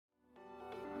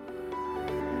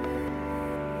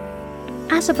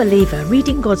As a believer,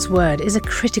 reading God's Word is a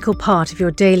critical part of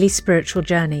your daily spiritual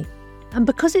journey. And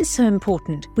because it's so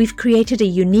important, we've created a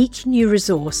unique new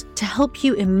resource to help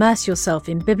you immerse yourself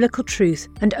in biblical truth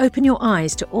and open your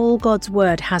eyes to all God's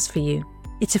Word has for you.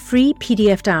 It's a free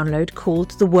PDF download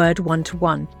called The Word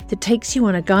 1-to-1 that takes you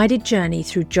on a guided journey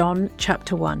through John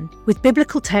chapter 1. With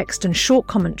biblical text and short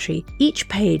commentary, each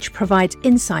page provides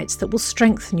insights that will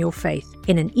strengthen your faith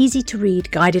in an easy-to-read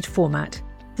guided format.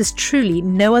 There's truly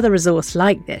no other resource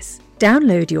like this.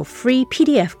 Download your free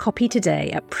PDF copy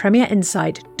today at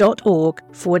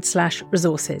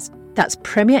premierinsight.org/resources. That's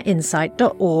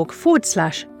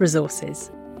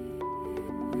premierinsight.org/resources.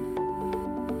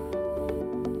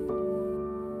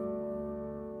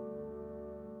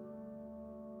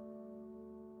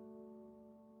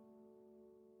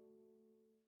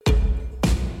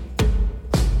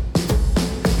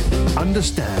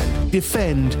 Understand,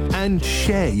 defend, and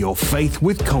share your faith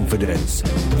with confidence.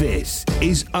 This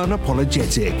is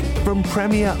Unapologetic from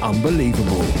Premier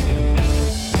Unbelievable.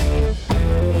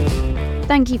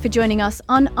 Thank you for joining us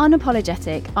on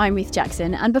Unapologetic. I'm Ruth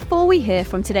Jackson, and before we hear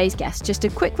from today's guest, just a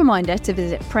quick reminder to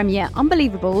visit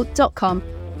premierunbelievable.com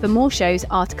for more shows,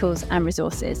 articles, and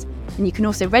resources. And you can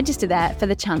also register there for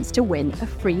the chance to win a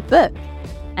free book.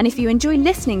 And if you enjoy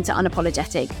listening to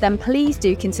Unapologetic, then please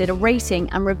do consider rating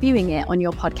and reviewing it on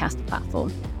your podcast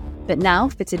platform. But now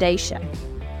for today's show.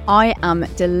 I am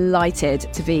delighted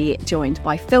to be joined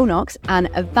by Phil Knox, an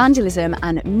evangelism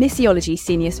and missiology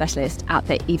senior specialist at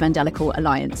the Evangelical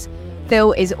Alliance.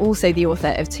 Phil is also the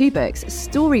author of 2 books,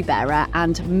 Story Bearer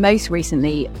and most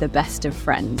recently, The Best of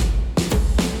Friends.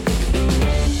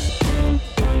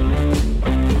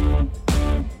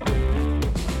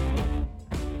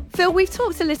 Phil, we've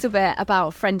talked a little bit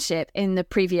about friendship in the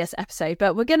previous episode,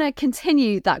 but we're going to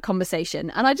continue that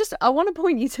conversation. And I want to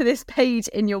point you to this page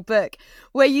in your book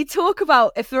where you talk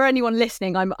about, if for anyone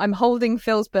listening, I'm holding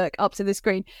Phil's book up to the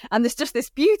screen, and there's just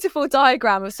this beautiful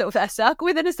diagram of sort of a circle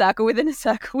within a circle within a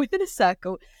circle within a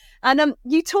circle. And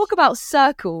you talk about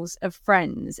circles of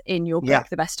friends in your book,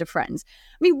 The Best of Friends.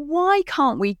 I mean, why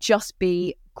can't we just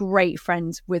be great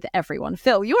friends with everyone?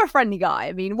 Phil, you're a friendly guy.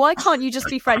 I mean, why can't you just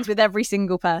be friends with every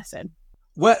single person?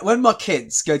 When my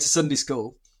kids go to Sunday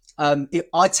school,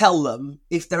 I tell them,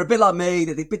 if they're a bit like me,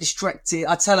 that they're a bit distracted,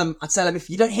 I tell them,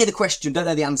 if you don't hear the question, don't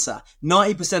know the answer,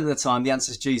 90% of the time, the answer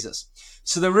is Jesus.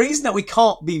 So the reason that we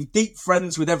can't be deep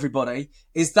friends with everybody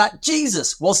is that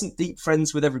Jesus wasn't deep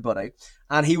friends with everybody,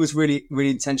 and he was really,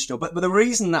 really intentional. But the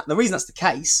reason that's the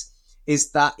case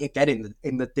is that, again,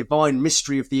 in the divine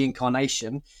mystery of the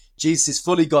incarnation, Jesus is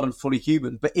fully God and fully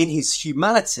human, but in his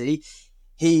humanity,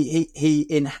 he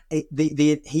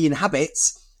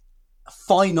inhabits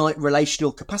finite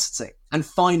relational capacity and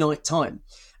finite time.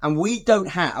 And we don't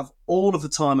have all of the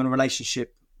time and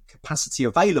relationship capacity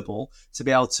available to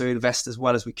be able to invest as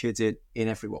well as we could in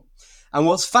everyone. And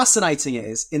what's fascinating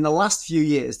is, in the last few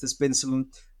years, there's been some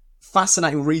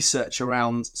fascinating research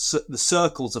around the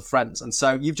circles of friends. And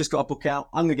so you've just got a book out.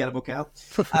 I'm going to get a book out.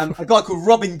 A guy called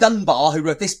Robin Dunbar, who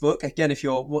wrote this book. Again, if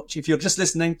you're just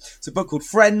listening, it's a book called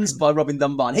Friends by Robin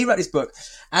Dunbar. And he wrote this book.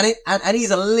 And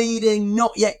he's a leading,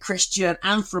 not yet Christian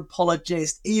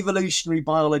anthropologist, evolutionary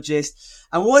biologist.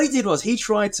 And what he did was he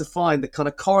tried to find the kind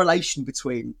of correlation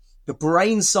between the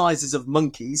brain sizes of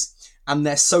monkeys and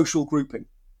their social grouping.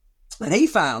 And he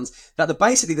found that the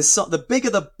bigger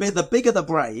the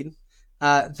brain,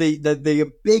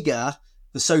 the bigger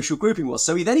the social grouping was.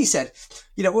 So he said,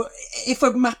 if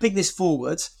we're mapping this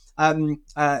forward, in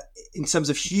terms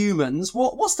of humans,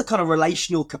 what's the kind of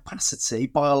relational capacity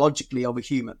biologically of a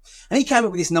human? And he came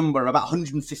up with this number about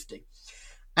 150.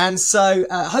 And so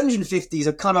 150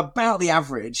 is kind of about the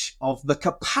average of the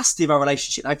capacity of our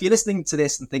relationship. Now, if you're listening to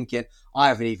this and thinking, I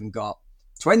haven't even got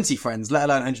 20 friends, let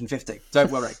alone 150.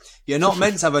 Don't worry. You're not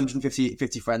meant to have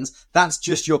 150 friends. That's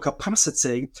just your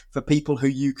capacity for people who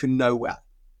you can know well.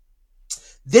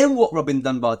 Then what Robin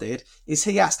Dunbar did is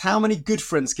he asked, how many good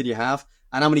friends can you have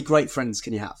and how many great friends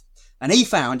can you have? And he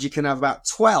found you can have about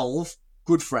 12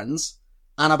 good friends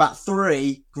and about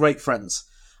 3 great friends.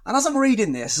 And as I'm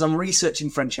reading this, as I'm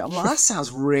researching friendship, I'm like, that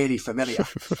sounds really familiar.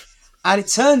 And it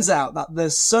turns out that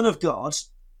the Son of God,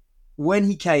 when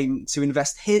he came to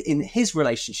invest in his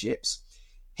relationships,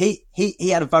 he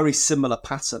had a very similar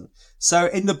pattern. So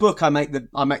in the book, I make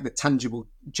the tangible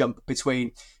jump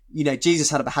between, Jesus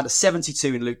had a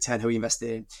 72 in Luke 10 who he invested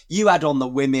in. You add on the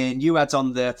women, you add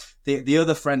on the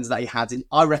other friends that he had, and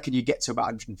I reckon you get to about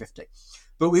 150.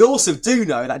 But we also do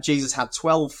know that Jesus had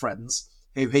 12 friends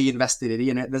who he invested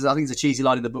in. I think there's a cheesy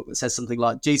line in the book that says something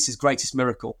like, Jesus' greatest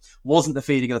miracle wasn't the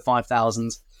feeding of the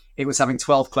 5,000. It was having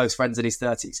 12 close friends in his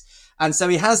 30s. And so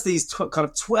he has these kind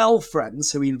of 12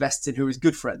 friends who he invests in, who are his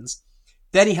good friends.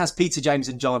 Then he has Peter, James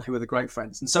and John, who are the great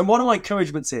friends. And so one of my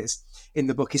encouragements in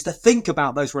the book is to think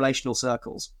about those relational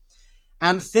circles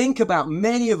and think about,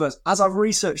 many of us, as I've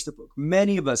researched the book,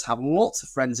 many of us have lots of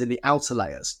friends in the outer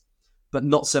layers, but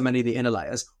not so many in the inner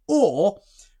layers. Or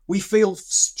we feel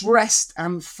stressed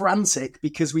and frantic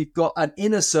because we've got an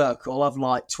inner circle of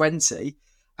like 20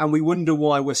 and we wonder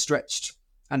why we're stretched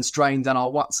and strained and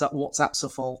our WhatsApps are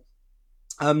full.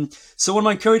 So one of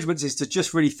my encouragements is to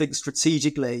just really think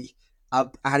strategically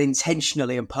and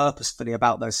intentionally and purposefully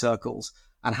about those circles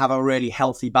and have a really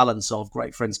healthy balance of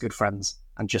great friends, good friends,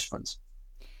 and just friends.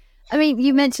 I mean,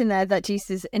 you mentioned there that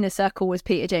Jesus' inner circle was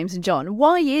Peter, James and John.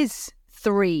 Why is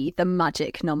 3 the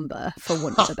magic number, for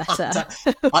want of a better?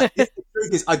 The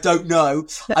truth is, I don't know.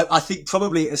 I think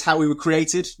probably it's how we were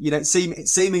created. You know,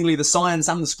 seemingly the science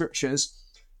and the scriptures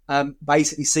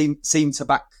basically seem to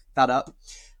back that up.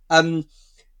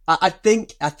 I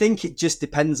think it just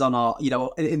depends on our, you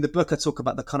know, in the book I talk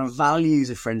about the kind of values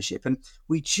of friendship, and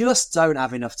we just don't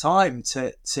have enough time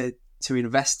to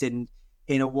invest in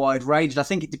a wide range. And I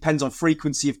think it depends on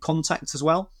frequency of contact as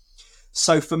well.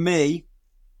 So for me,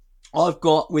 I've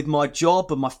got, with my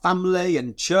job and my family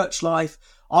and church life,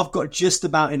 I've got just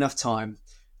about enough time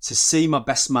to see my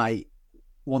best mate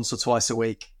once or twice a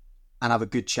week and have a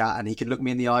good chat. And he can look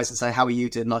me in the eyes and say, how are you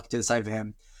doing? And I can do the same for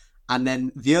him. And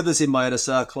then the others in my inner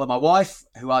circle are my wife,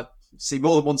 who I see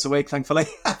more than once a week, thankfully.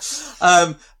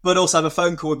 But also have a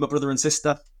phone call with my brother and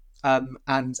sister. And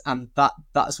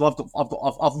that's what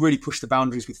I've really pushed the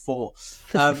boundaries with 4.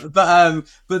 But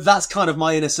that's kind of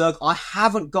my inner circle.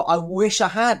 I wish I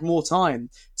had more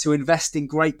time to invest in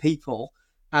great people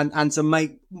and to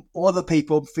make other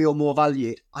people feel more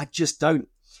valued. I just don't.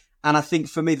 And I think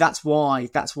for me, that's why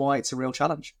it's a real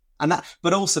challenge.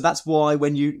 But also that's why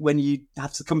when you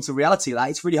have to come to reality of that,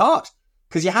 it's really hard,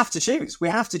 because you have to choose. We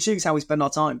have to choose how we spend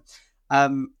our time.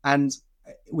 And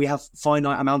we have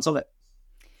finite amounts of it.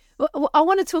 Well, I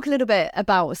want to talk a little bit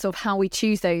about sort of how we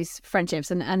choose those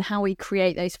friendships and how we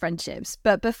create those friendships.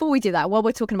 But before we do that, while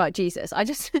we're talking about Jesus, I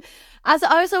just, as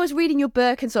I was reading your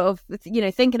book and sort of, you know,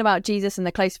 thinking about Jesus and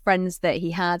the close friends that he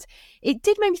had, it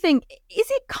did make me think, is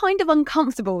it kind of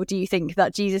uncomfortable, do you think,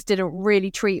 that Jesus didn't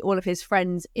really treat all of his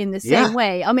friends in the same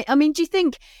way? I mean, do you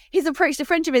think his approach to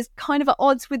friendship is kind of at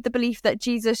odds with the belief that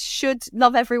Jesus should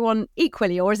love everyone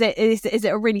equally? Or is it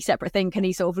a really separate thing? Can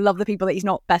he sort of love the people that he's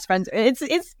not best friends with?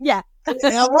 Yeah,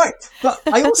 right. But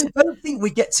I also don't think we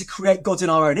get to create God in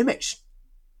our own image,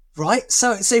 right?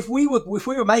 So if we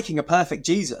were making a perfect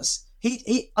Jesus,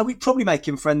 we'd probably make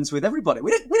him friends with everybody.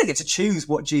 We don't get to choose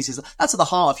what Jesus. That's at the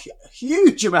heart of a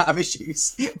huge amount of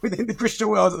issues within the Christian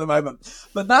world at the moment.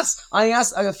 But that's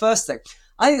the first thing.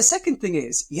 I think the second thing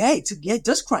is, it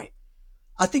does create.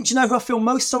 I think, do you know who I feel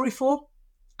most sorry for?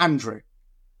 Andrew,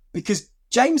 because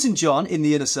James and John in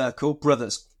the inner circle,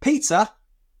 brothers. Peter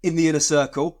in the inner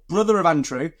circle, brother of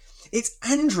Andrew. It's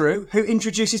Andrew who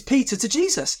introduces Peter to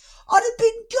Jesus. I'd have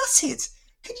been gutted.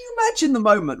 Can you imagine the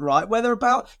moment, right, where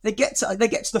they get to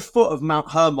the foot of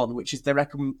Mount Hermon, which is, they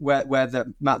reckon, where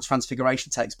the Mount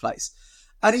Transfiguration takes place.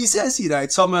 And he says, you know,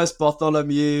 Thomas,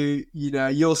 Bartholomew, you know,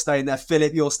 you're staying there.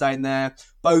 Philip, you're staying there.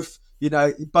 Both,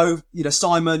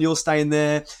 Simon, you're staying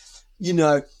there. You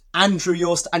know, Andrew,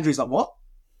 Andrew's like, what?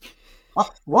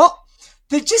 What?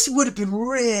 They just would have been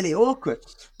really awkward.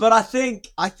 But I think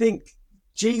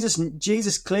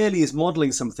Jesus clearly is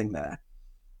modelling something there.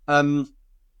 And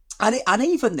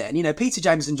even then, you know, Peter,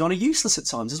 James and John are useless at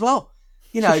times as well.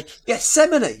 You know,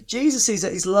 Gethsemane, Jesus is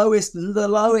at the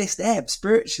lowest ebb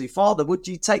spiritually. Father, would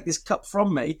you take this cup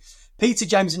from me? Peter,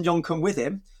 James and John come with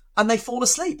him and they fall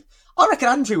asleep. I reckon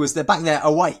Andrew was back there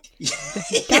awake.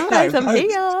 Guys, I'm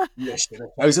here. Yes,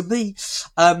 those are me.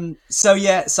 So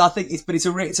I think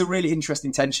it's a really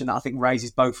interesting tension that I think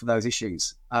raises both of those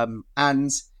issues.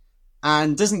 And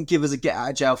doesn't give us a get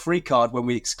out of jail free card when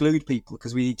we exclude people,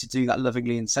 because we need to do that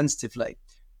lovingly and sensitively,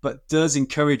 but does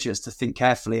encourage us to think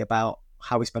carefully about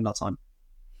how we spend our time.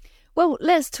 Well,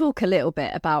 let's talk a little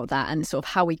bit about that and sort of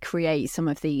how we create some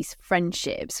of these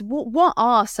friendships. What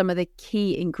are some of the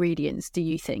key ingredients, do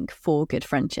you think, for good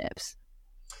friendships?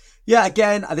 Yeah,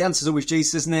 again, the answer's always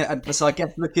Jesus, isn't it? And so I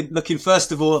guess looking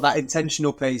first of all at that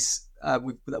intentional piece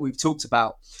that we've talked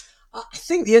about. I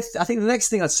think the next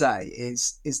thing I'd say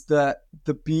is the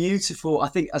beautiful. I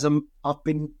think I've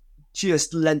been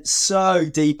just lent so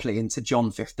deeply into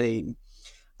John 15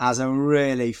 as a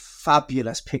really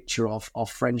fabulous picture of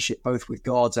friendship, both with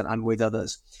God and with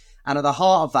others. And at the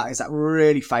heart of that is that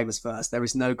really famous verse: "There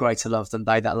is no greater love than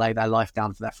they that lay their life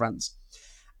down for their friends."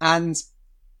 And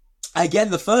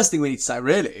again, the first thing we need to say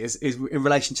really is in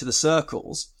relation to the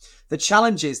circles. The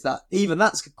challenge is that even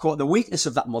that's quite the weakness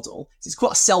of that model. It's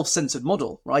quite a self-centered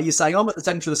model, right? You're saying, I'm at the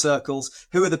center of the circles.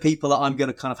 Who are the people that I'm going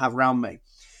to kind of have around me?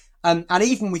 And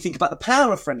even when we think about the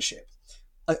power of friendship,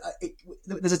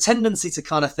 there's a tendency to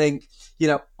kind of think,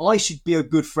 I should be a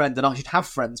good friend and I should have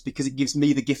friends because it gives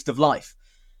me the gift of life.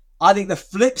 I think the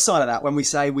flip side of that, when we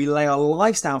say we lay our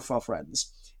lives down for our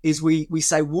friends, is we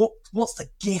say, what's the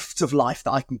gift of life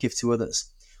that I can give to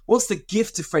others? What's the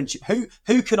gift of friendship?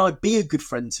 Who can I be a good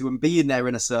friend to and be in their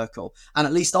inner circle and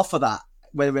at least offer that,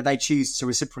 whether they choose to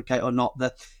reciprocate or not,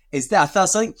 is there. I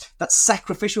think that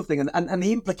sacrificial thing and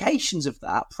the implications of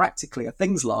that practically are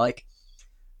things like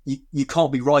you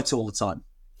can't be right all the time.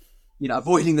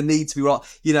 Avoiding the need to be right.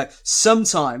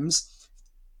 Sometimes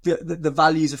the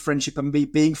values of friendship and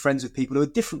being friends with people who are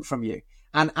different from you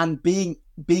and being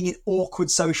in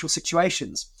awkward social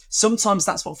situations. Sometimes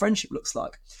that's what friendship looks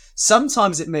like.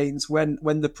 Sometimes it means when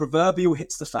the proverbial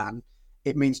hits the fan,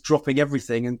 it means dropping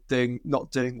everything and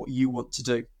not doing what you want to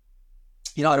do.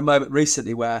 I had a moment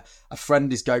recently where a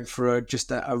friend is going through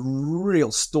just a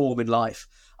real storm in life.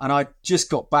 And I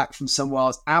just got back from somewhere I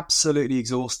was absolutely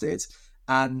exhausted.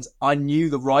 And I knew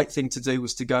the right thing to do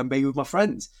was to go and be with my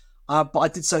friend. But I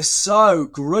did so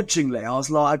grudgingly. I was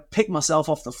like, I picked myself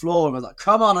off the floor and was like,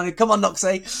 come on,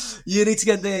 Knoxy, you need to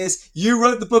get this. You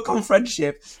wrote the book on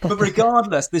friendship. But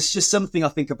regardless, there's just something I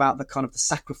think about the kind of the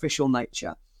sacrificial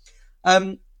nature.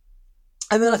 And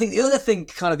then I think the other thing,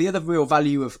 kind of the other real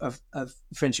value of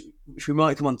friendship, which we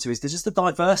might come on to, is there's just the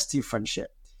diversity of friendship.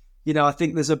 I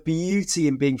think there's a beauty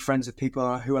in being friends with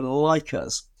people who are like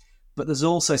us, but there's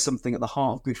also something at the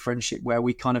heart of good friendship where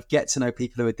we kind of get to know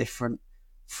people who are different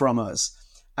from us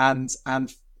and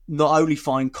not only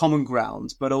find common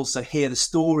ground, but also hear the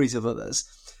stories of others.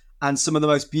 And some of the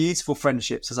most beautiful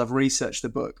friendships, as I've researched the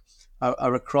book,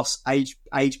 are across age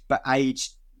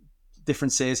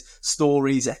differences,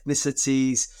 stories,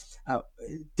 ethnicities,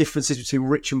 differences between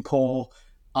rich and poor.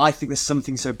 I think there's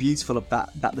something so beautiful of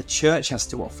that the church has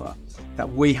to offer, that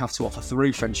we have to offer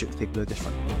through friendship with people who are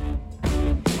different.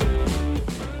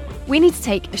 We need to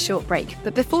take a short break,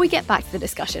 but before we get back to the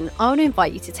discussion, I want to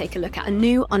invite you to take a look at a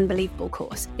new Unbelievable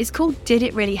course. It's called Did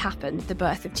It Really Happen? The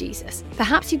Birth of Jesus.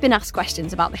 Perhaps you've been asked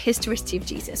questions about the historicity of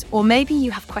Jesus, or maybe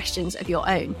you have questions of your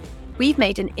own. We've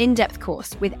made an in-depth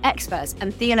course with experts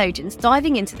and theologians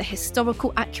diving into the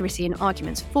historical accuracy and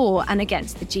arguments for and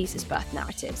against the Jesus birth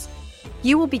narratives.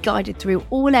 You will be guided through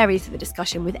all areas of the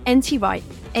discussion with N.T. Wright,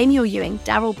 Amy Ewing,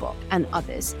 Darryl Bock and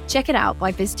others. Check it out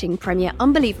by visiting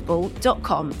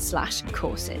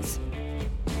premierunbelievable.com/courses.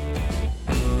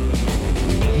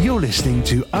 You're listening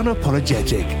to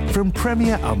Unapologetic from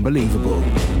Premier Unbelievable.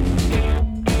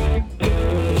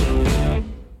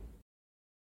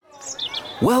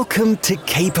 Welcome to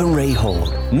Cape and Ray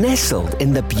Hall, nestled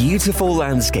in the beautiful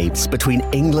landscapes between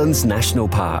England's national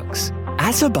parks.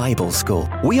 At a Bible school,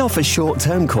 we offer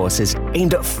short-term courses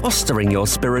aimed at fostering your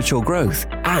spiritual growth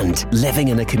and living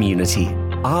in a community.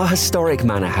 Our historic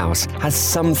manor house has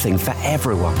something for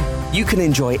everyone. You can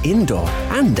enjoy indoor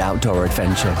and outdoor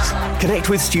adventures, connect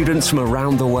with students from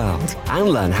around the world, and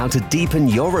learn how to deepen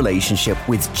your relationship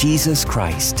with Jesus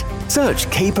Christ. Search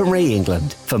Cape and Ray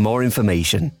England for more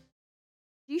information.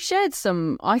 You shared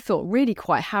some, I thought, really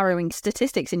quite harrowing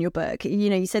statistics in your book.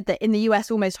 You said that in the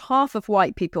US, almost half of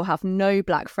white people have no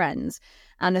black friends,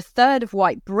 and a third of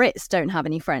white Brits don't have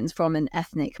any friends from an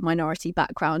ethnic minority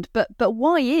background. But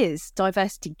why is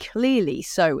diversity clearly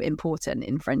so important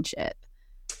in friendship?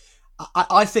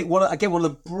 I think one of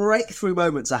the breakthrough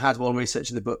moments I had while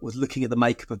researching the book was looking at the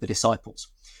makeup of the disciples,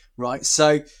 right?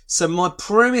 So my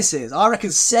premise is, I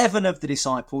reckon 7 of the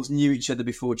disciples knew each other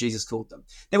before Jesus called them.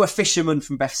 They were fishermen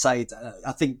from Bethsaida.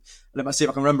 I think, let me see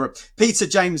if I can remember it. Peter,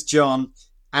 James, John,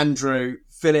 Andrew,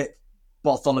 Philip,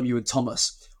 Bartholomew and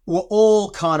Thomas were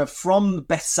all kind of from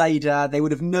Bethsaida. They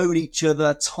would have known each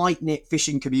other, tight-knit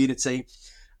fishing community.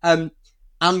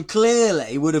 And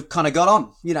clearly would have kind of got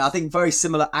on. I think very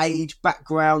similar age,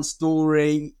 background,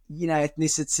 story,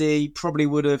 ethnicity, probably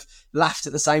would have laughed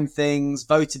at the same things,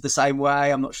 voted the same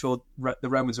way. I'm not sure the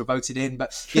Romans were voted in,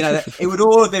 but, it would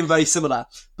all have been very similar.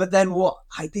 But then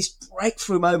this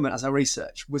breakthrough moment as I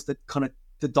researched was the kind of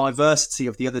the diversity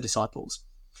of the other disciples.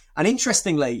 And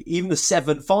interestingly, even the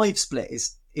 7-5 split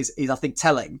is I think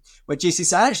telling, where Jesus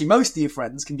said, actually, most of your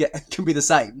friends can be the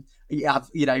same. You have,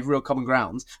 real common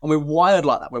ground. And we're wired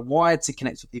like that. We're wired to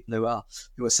connect with people who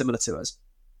are similar to us.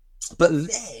 But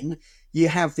then you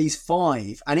have these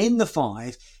 5, and in the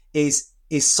 5 is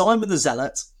Simon the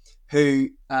Zealot, who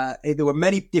there were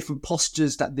many different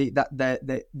postures that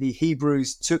the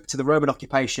Hebrews took to the Roman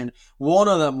occupation. One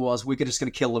of them was, we're just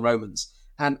going to kill the Romans,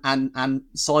 and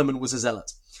Simon was a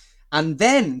zealot. And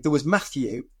then there was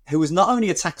Matthew, who was not only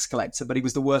a tax collector, but he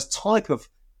was the worst type of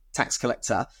tax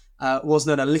collector. Was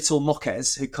known as Little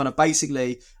Mockers, who kind of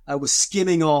basically was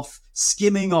skimming off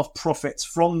profits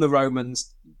from the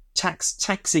Romans,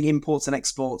 taxing imports and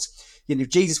exports.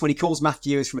 Jesus, when he calls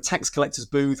Matthew, is from a tax collector's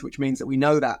booth, which means that we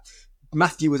know that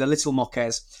Matthew was a Little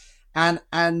Mockers, and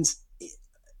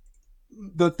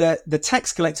the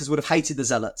tax collectors would have hated the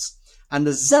zealots, and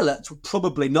the zealots would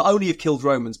probably not only have killed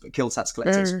Romans but killed tax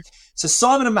collectors. So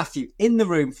Simon and Matthew in the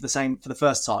room for the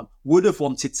first time would have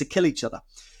wanted to kill each other,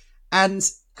 and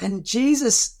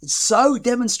Jesus so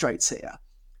demonstrates here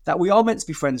that we are meant to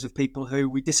be friends with people who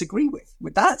we disagree with.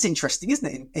 That's interesting,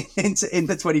 isn't it? In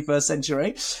the 21st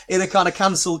century, in a kind of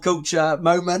cancel culture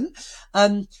moment,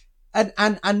 and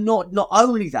not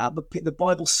only that, but the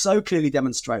Bible so clearly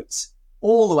demonstrates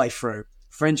all the way through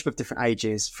friendship of different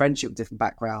ages, friendship of different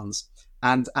backgrounds,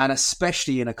 and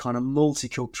especially in a kind of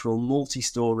multicultural,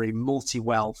 multi-story,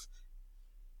 multi-wealth,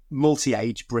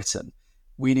 multi-age Britain.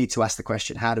 We need to ask the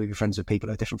question, how do we be friends with people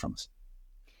who are different from us?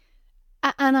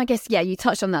 And I guess, you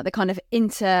touched on that, the kind of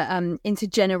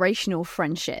intergenerational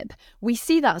friendship. We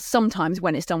see that sometimes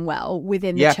when it's done well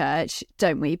within the church,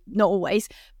 don't we? Not always.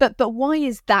 But why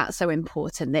is that so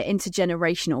important, the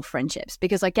intergenerational friendships?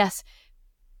 Because I guess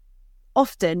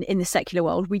often in the secular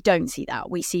world, we don't see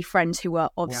that. We see friends who are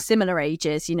of similar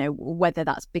ages, whether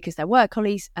that's because they're work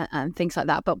colleagues and things like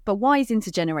that. But why is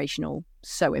intergenerational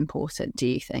so important, do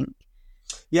you think?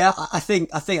 Yeah, I think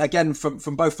again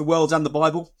from both the world and the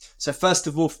Bible. So first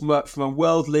of all, from a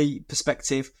worldly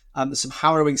perspective, there's some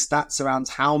harrowing stats around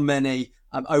how many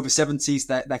over 70s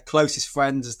their closest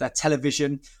friends is their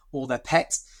television or their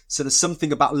pet. So there's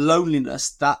something about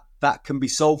loneliness that can be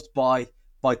solved by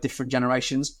different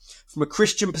generations. From a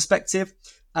Christian perspective,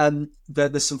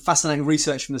 there's some fascinating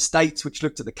research from the States which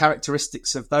looked at the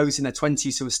characteristics of those in their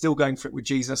 20s who are still going for it with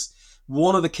Jesus.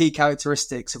 One of the key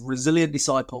characteristics of resilient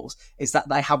disciples is that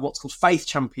they have what's called faith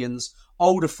champions,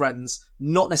 older friends,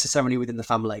 not necessarily within the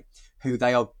family, who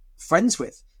they are friends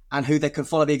with and who they can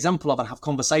follow the example of and have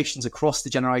conversations across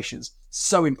the generations.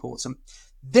 So important.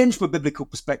 Then from a biblical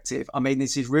perspective, I mean,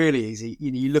 this is really easy.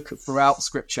 You look at throughout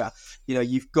scripture,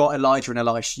 you've got Elijah and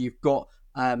Elisha, you've got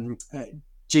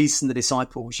Jesus and the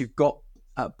disciples, you've got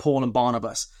Paul and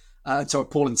Barnabas,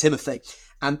 Paul and Timothy.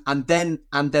 And then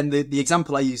the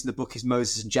example I use in the book is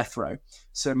Moses and Jethro.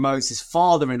 So Moses'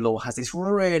 father-in-law has this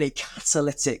really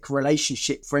catalytic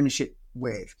friendship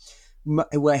with,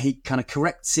 where he kind of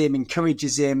corrects him,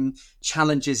 encourages him,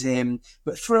 challenges him.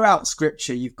 But throughout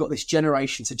scripture, you've got this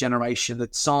generation to generation. The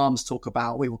Psalms talk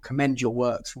about, we will commend your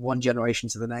works from one generation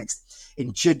to the next.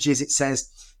 In Judges, it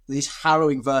says, this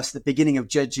harrowing verse at the beginning of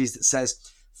Judges that says,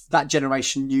 that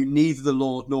generation knew neither the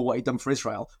Lord nor what he'd done for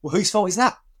Israel. Well, whose fault is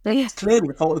that? It's clearly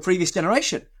the fault of the previous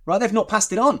generation, right? They've not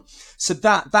passed it on. So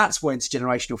that's why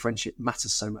intergenerational friendship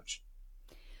matters so much.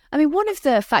 I mean, one of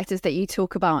the factors that you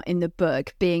talk about in the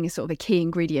book being sort of a key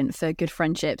ingredient for good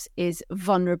friendships is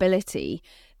vulnerability.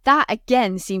 That,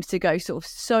 again, seems to go sort of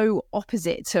so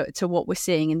opposite to what we're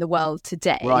seeing in the world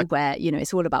today, right, where,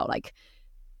 it's all about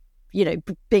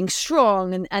being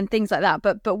strong and things like that.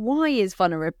 But why is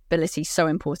vulnerability so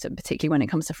important, particularly when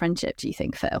it comes to friendship, do you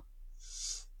think, Phil?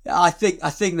 I think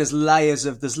there's layers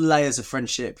of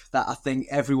friendship that I think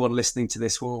everyone listening to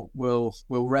this will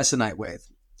resonate with.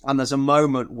 And there's a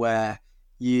moment where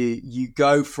you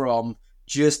go from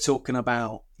just talking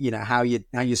about, how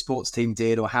your sports team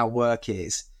did or how work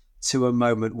is, to a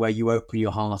moment where you open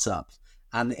your heart up.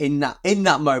 And in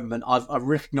that moment, I've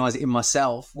recognized it in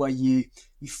myself, where you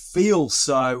feel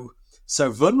so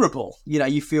vulnerable.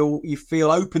 You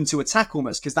feel open to attack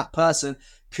almost, because that person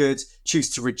could choose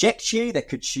to reject you. They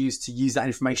could choose to use that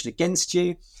information against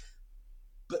you.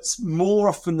 But more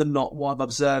often than not, what I've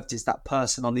observed is that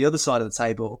person on the other side of the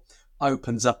table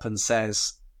opens up and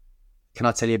says, can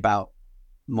I tell you about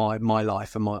my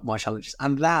life and my challenges?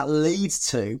 And that leads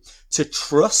to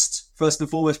trust, first and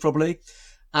foremost, probably.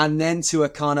 And then to a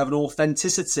kind of an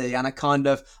authenticity and a kind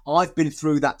of, I've been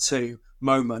through that too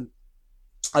moment.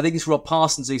 I think it's Rob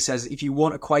Parsons who says, if you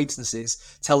want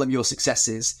acquaintances, tell them your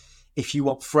successes. If you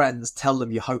want friends, tell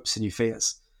them your hopes and your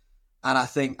fears.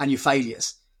 And your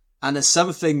failures. And there's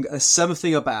something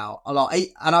about a lot.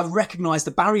 And I've recognized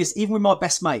the barriers, even with my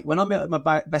best mate. When I'm with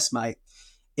my best mate,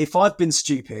 if I've been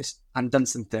stupid and done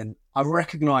something, I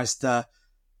recognize the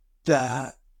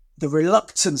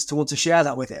reluctance to want to share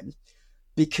that with him,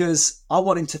 because I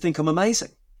want him to think I'm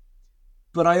amazing.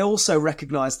 But I also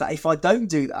recognize that if I don't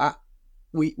do that,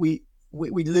 we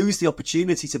lose the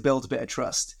opportunity to build a bit of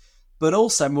trust. But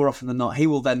also, more often than not, he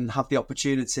will then have the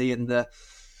opportunity, and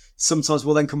sometimes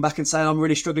we'll then come back and say, I'm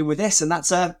really struggling with this. And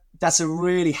that's a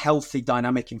really healthy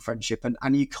dynamic in friendship.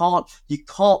 And you can't,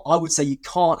 I would say you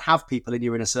can't have people in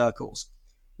your inner circles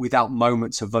without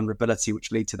moments of vulnerability,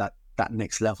 which lead to that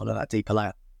next level or that deeper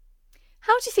layer.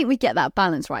 How do you think we get that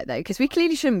balance right, though? Because we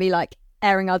clearly shouldn't be like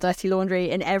airing our dirty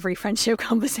laundry in every friendship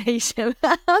conversation.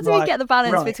 How do we get the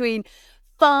balance between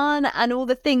fun and all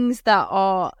the things that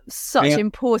are such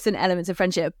important elements of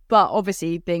friendship, but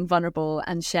obviously being vulnerable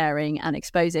and sharing and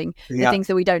exposing the things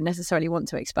that we don't necessarily want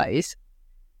to expose?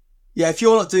 Yeah, if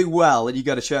you're not doing well and you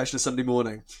go to church on a Sunday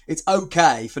morning, it's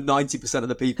okay for 90% of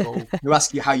the people who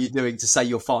ask you how you're doing to say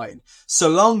you're fine. So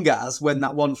long as when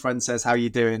that one friend says, how you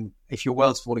doing, if your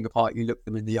world's falling apart, you look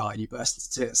them in the eye and you burst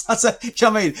into tears. That's do you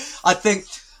know what I mean?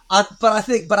 But I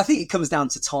think it comes down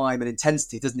to time and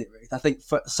intensity, doesn't it, Ruth? I think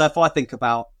so if I think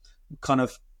about kind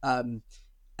of, and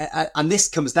this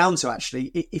comes down to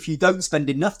actually, if you don't spend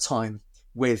enough time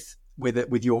with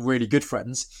your really good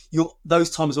friends, those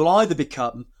times will either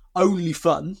become only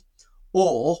fun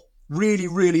or really,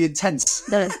 really intense.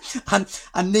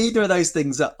 and neither of those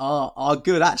things are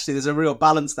good. Actually, there's a real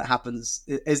balance that happens,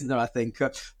 isn't there, I think?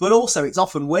 But also, it's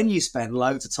often when you spend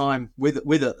loads of time with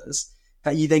others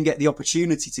that you then get the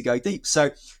opportunity to go deep. So,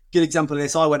 good example of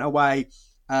this, I went away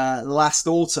last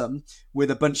autumn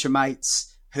with a bunch of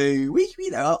mates who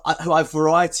I have a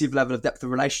variety of level of depth of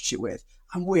relationship with,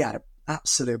 and we had an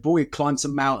absolute ball. We climbed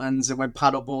some mountains and went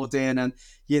paddleboarding, and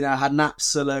had an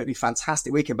absolutely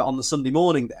fantastic weekend. But on the Sunday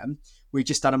morning, then we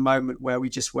just had a moment where we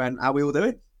just went, "How are we all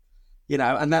doing?"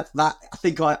 And that I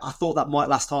think I thought that might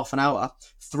last half an hour.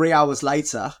 3 hours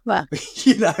later, wow.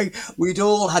 We'd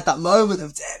all had that moment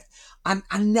of depth. And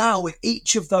now with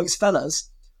each of those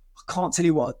fellas, I can't tell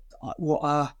you what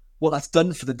that's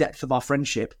done for the depth of our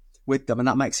friendship with them, and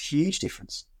that makes a huge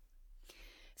difference.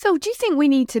 So, do you think we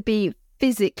need to be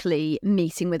physically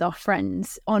meeting with our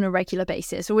friends on a regular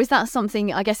basis, or is that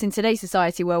something, I guess, in today's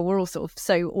society where we're all sort of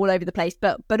so all over the place,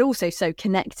 but also so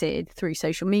connected through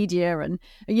social media, and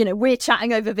we're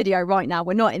chatting over video right now,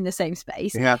 we're not in the same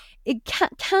space. Yeah,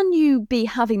 can you be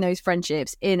having those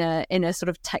friendships in a sort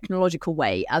of technological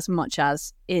way as much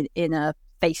as in a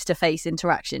face-to-face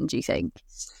interaction, do you think?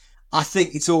 I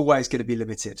think it's always going to be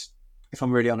limited, if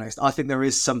I'm really honest. I think there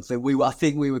is something I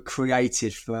think we were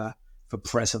created for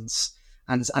presence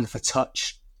and for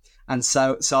touch. And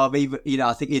so I've even,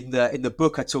 I think in the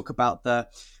book I talk about the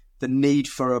need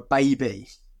for a baby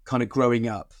kind of growing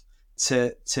up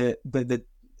but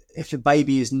if the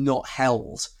baby is not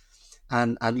held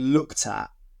and looked at,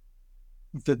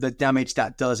 the damage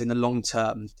that does in the long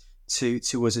term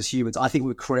to us as humans. I think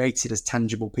we're created as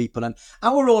tangible people, and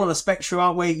we're all on a spectrum,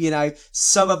 aren't we?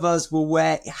 Some of us will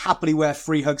happily wear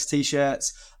free hugs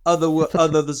t-shirts.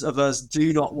 Others of us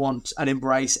do not want an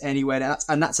embrace anywhere,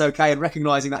 and that's okay. And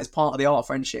recognizing that is part of the art of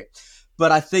friendship.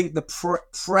 But I think the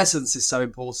presence is so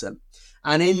important.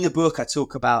 And in the book, I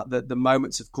talk about the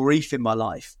moments of grief in my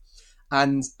life,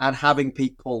 and having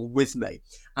people with me,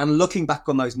 and looking back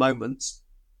on those moments.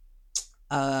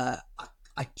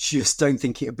 I just don't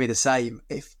think it would be the same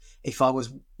if I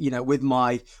was, with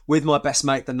my best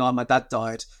mate the night my dad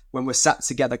died, when we're sat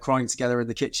together crying together in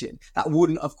the kitchen. That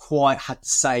wouldn't have quite had the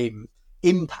same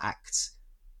impact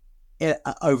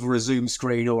over a Zoom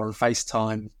screen or on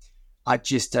FaceTime. I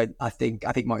just don't. I think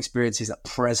my experience is that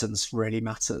presence really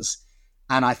matters,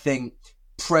 and I think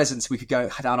presence. We could go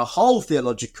down a whole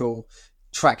theological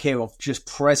track here of just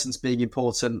presence being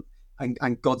important.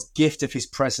 And God's gift of his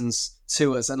presence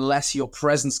to us. Unless your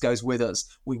presence goes with us,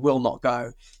 we will not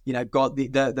go. God,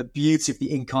 the beauty of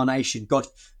the incarnation. God,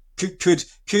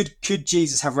 could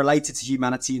Jesus have related to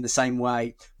humanity in the same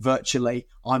way virtually?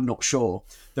 I'm not sure.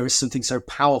 There is something so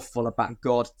powerful about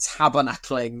God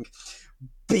tabernacling,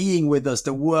 being with us.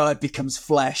 The word becomes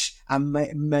flesh and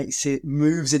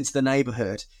moves into the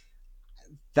neighborhood.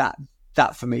 That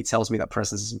for me tells me that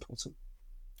presence is important.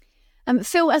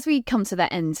 Phil, as we come to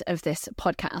the end of this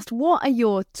podcast, what are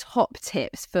your top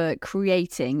tips for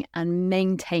creating and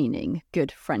maintaining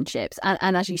good friendships?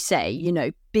 And as you say,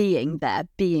 being there,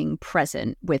 being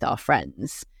present with our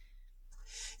friends.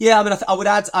 Yeah, I mean,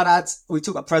 I'd add, we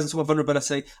talk about presence or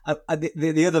vulnerability.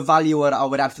 The other value I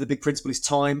would add for the big principle is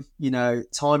time.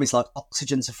 Time is like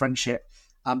oxygen to friendship.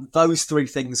 Those three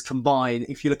things combine,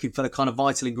 if you're looking for the kind of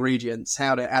vital ingredients,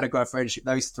 how to grow a friendship,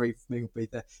 those three for me would be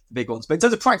the big ones. But in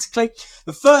terms of practically,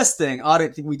 the first thing I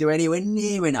don't think we do anywhere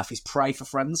near enough is pray for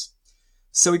friends.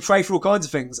 So we pray for all kinds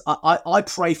of things. I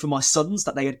pray for my sons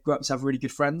that they grow up to have really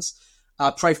good friends. I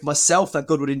pray for myself that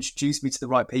God would introduce me to the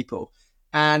right people.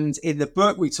 And in the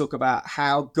book, we talk about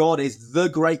how God is the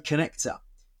great connector.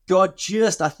 God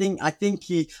just, I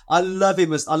love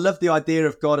him I love the idea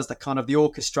of God as the kind of the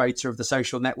orchestrator of the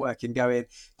social network and going,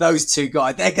 those two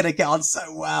guys, they're going to get on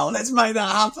so well. Let's make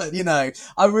that happen. You know,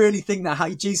 I really think that how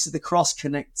Jesus at the cross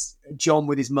connects John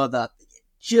with his mother,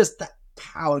 just that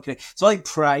power. So I think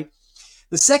pray.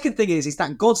 The second thing is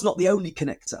that God's not the only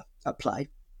connector at play.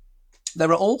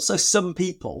 There are also some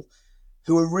people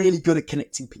who are really good at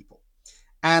connecting people.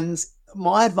 And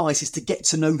my advice is to get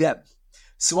to know them.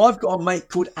 So I've got a mate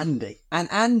called Andy, and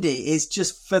Andy is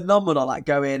just phenomenal at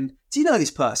going, do you know this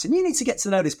person? You need to get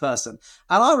to know this person.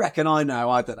 And I reckon I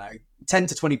know, 10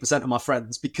 to 20% of my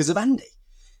friends because of Andy.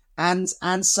 And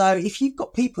so if you've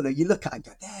got people that you look at and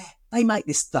go, they make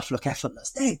this stuff look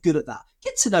effortless. They're good at that.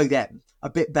 Get to know them a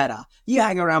bit better. You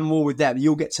hang around more with them,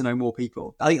 you'll get to know more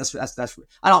people. I think that's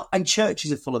and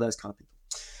churches are full of those kind of people.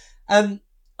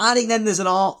 I think then there's an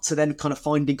art to then kind of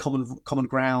finding common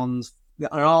ground, an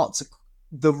art to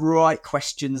the right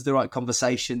questions, the right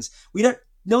conversations. No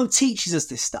one teaches us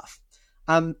this stuff.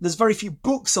 There's very few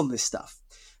books on this stuff.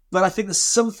 But I think there's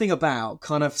something about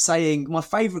kind of saying, my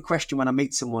favourite question when I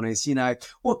meet someone is,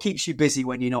 what keeps you busy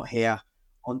when you're not here?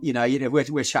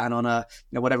 We're chatting on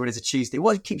whatever it is, a Tuesday.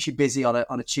 What keeps you busy on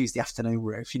a Tuesday afternoon,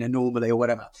 Ruth, normally or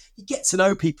whatever? You get to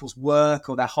know people's work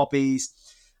or their hobbies.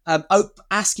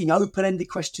 Asking open-ended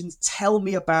questions. Tell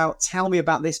me about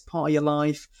this part of your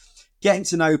life. Getting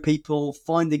to know people,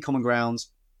 finding common grounds,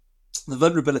 the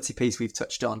vulnerability piece we've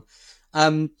touched on.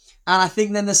 And I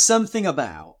think then there's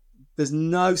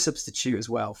no substitute as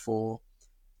well for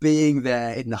being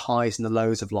there in the highs and the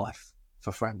lows of life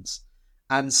for friends.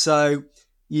 And so,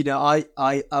 I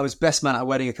was best man at a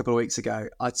wedding a couple of weeks ago.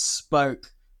 I spoke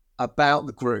about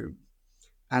the groom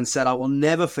and said, I will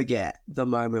never forget the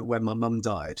moment when my mum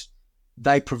died.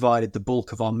 They provided the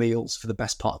bulk of our meals for the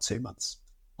best part of 2 months.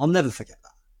 I'll never forget that.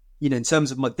 In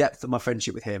terms of my depth of my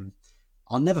friendship with him,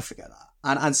 I'll never forget that.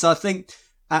 And so I think,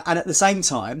 and at the same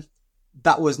time,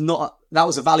 that was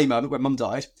a valley moment when mum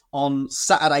died. On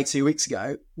Saturday 2 weeks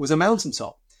ago was a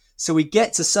mountaintop. So we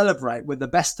get to celebrate with the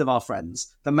best of our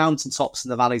friends, the mountaintops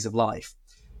and the valleys of life,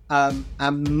 and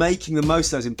making the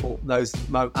most of and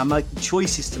making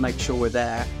choices to make sure we're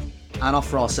there and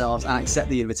offer ourselves and accept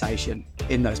the invitation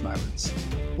in those moments.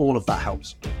 All of that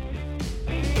helps.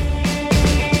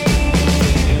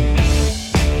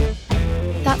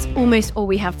 That's almost all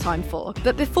we have time for.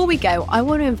 But before we go, I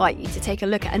want to invite you to take a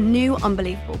look at a new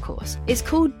Unbelievable course. It's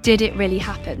called Did It Really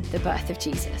Happen? The Birth of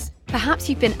Jesus. Perhaps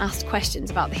you've been asked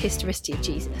questions about the historicity of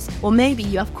Jesus, or maybe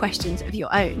you have questions of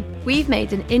your own. We've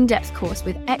made an in-depth course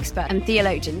with experts and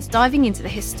theologians diving into the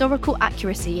historical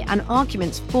accuracy and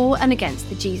arguments for and against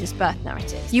the Jesus birth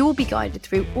narrative. You will be guided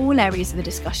through all areas of the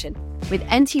discussion with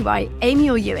N.T. Wright, Amy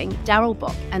Ewing, Daryl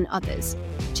Bock and others.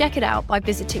 Check it out by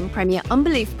visiting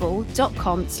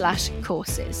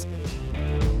premierunbelievable.com/courses.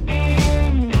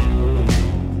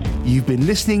 You've been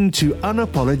listening to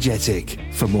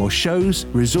Unapologetic. For more shows,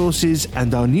 resources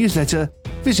and our newsletter,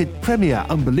 visit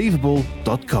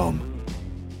premierunbelievable.com.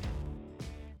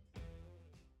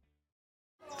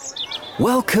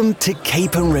 Welcome to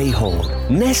Cape and Ray Hall,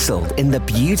 nestled in the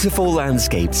beautiful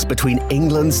landscapes between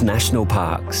England's national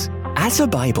parks. As a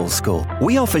Bible school,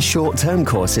 we offer short-term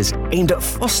courses aimed at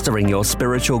fostering your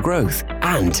spiritual growth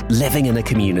and living in a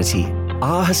community.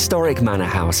 Our historic manor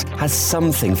house has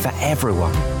something for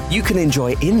everyone. You can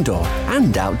enjoy indoor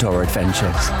and outdoor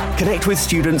adventures, connect with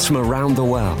students from around the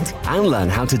world, and learn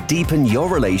how to deepen your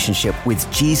relationship with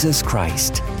Jesus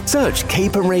Christ. Search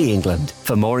Cape and Ray England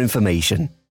for more information.